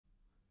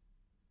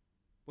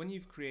When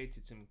you've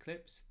created some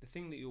clips, the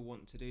thing that you'll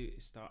want to do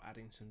is start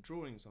adding some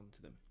drawings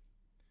onto them.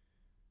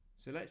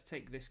 So let's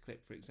take this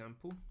clip for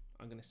example.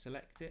 I'm going to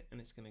select it and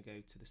it's going to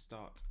go to the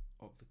start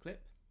of the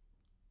clip.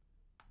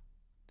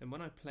 Then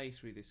when I play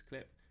through this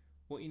clip,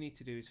 what you need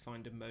to do is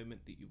find a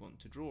moment that you want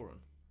to draw on.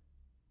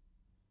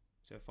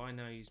 So if I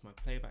now use my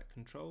playback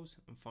controls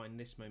and find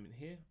this moment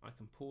here, I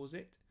can pause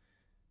it.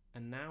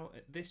 And now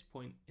at this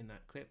point in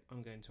that clip,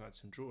 I'm going to add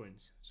some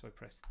drawings. So I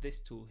press this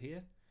tool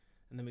here,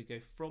 and then we go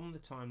from the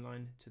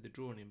timeline to the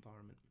drawing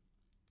environment.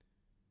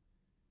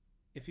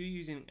 If you're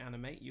using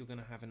Animate, you're going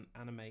to have an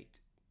Animate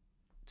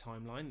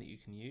timeline that you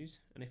can use.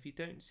 And if you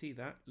don't see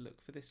that,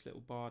 look for this little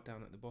bar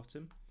down at the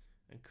bottom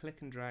and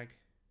click and drag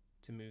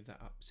to move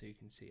that up so you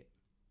can see it.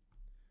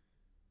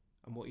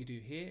 And what you do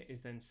here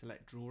is then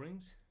select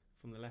drawings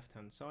from the left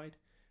hand side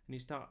and you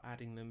start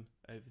adding them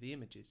over the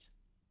images.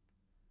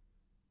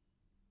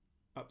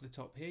 Up the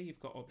top here you've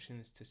got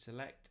options to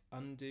select,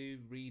 undo,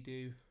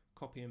 redo,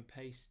 copy and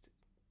paste,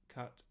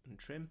 cut and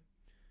trim.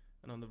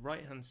 And on the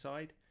right hand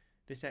side,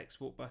 this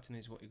export button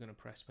is what you're going to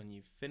press when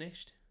you've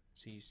finished.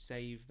 So you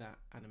save that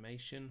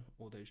animation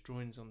or those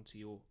drawings onto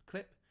your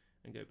clip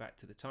and go back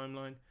to the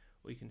timeline,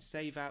 or you can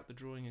save out the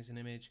drawing as an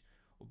image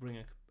or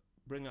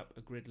bring up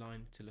a grid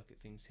line to look at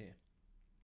things here.